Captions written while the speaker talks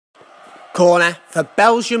Corner for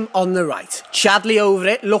Belgium on the right. Chadli over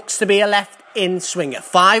it, looks to be a left-in swinger.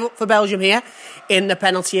 5 up for Belgium here in the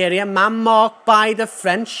penalty area. Man marked by the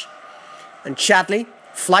French. And Chadli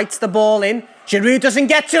flights the ball in. Giroud doesn't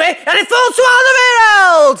get to it, and it falls to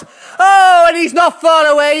Alderweireld! Oh, and he's not far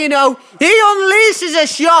away, you know. He unleashes a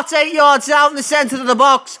shot 8 yards out in the centre of the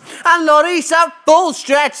box, and Lloris at full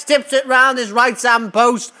stretch tips it round his right-hand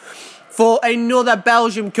post for another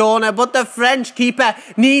Belgium corner. But the French keeper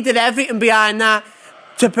needed everything behind that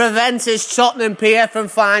to prevent his Tottenham peer from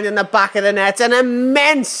finding the back of the net. An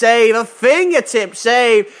immense save, a fingertip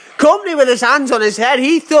save. Company with his hands on his head.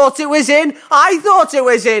 He thought it was in. I thought it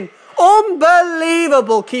was in.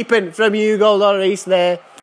 Unbelievable keeping from Hugo Lloris there.